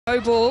No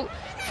ball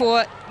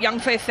for young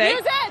Feifei.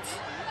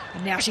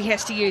 And now she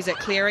has to use it,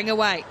 clearing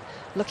away.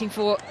 Looking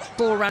for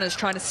ball runners,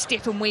 trying to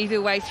step and weave her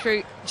way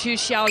through Zhu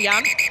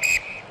Xiaoyang.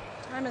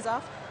 Time is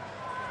off.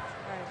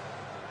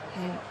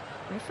 And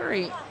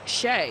referee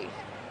Hsieh.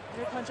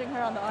 You're punching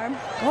her on the arm.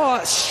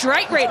 Oh,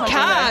 straight red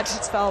card.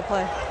 It's foul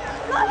play.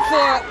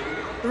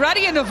 For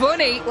Radia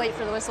Navuni. Wait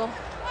for the whistle.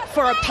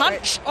 For a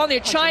punch on their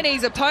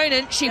Chinese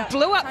opponent. She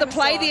blew up the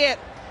play there.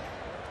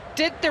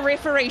 Did the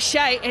referee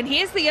Hsieh. And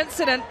here's the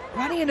incident.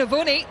 Radia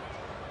Navuni.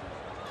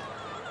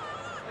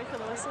 Wait for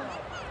the whistle.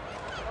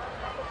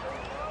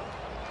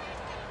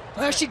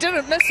 Well, she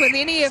didn't miss with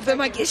any of them.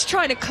 I guess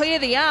trying to clear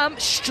the arm.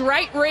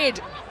 Straight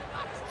red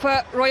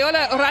for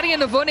Royola Radia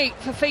Navuni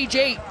for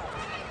Fiji.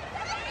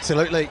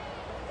 Absolutely.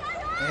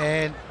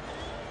 And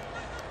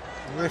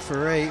the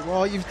referee,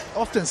 well, you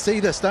often see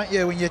this, don't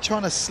you, when you're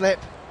trying to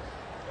slap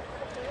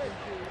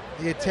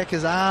the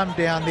attacker's arm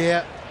down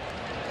there.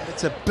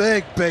 It's a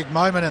big, big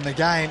moment in the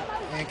game.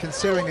 And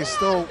considering there's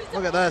still,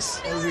 look at this,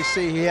 as we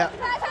see here.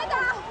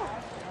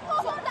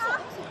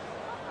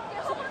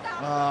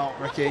 Oh,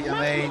 Ricky,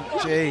 I mean,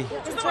 gee.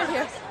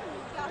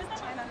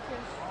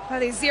 Well,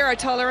 there's zero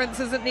tolerance,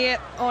 isn't there,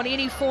 on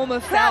any form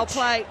of foul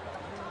play.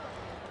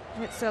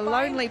 It's a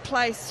lonely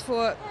place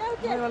for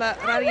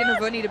Radia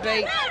Navuni to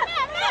be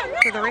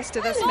for the rest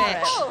of this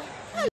match.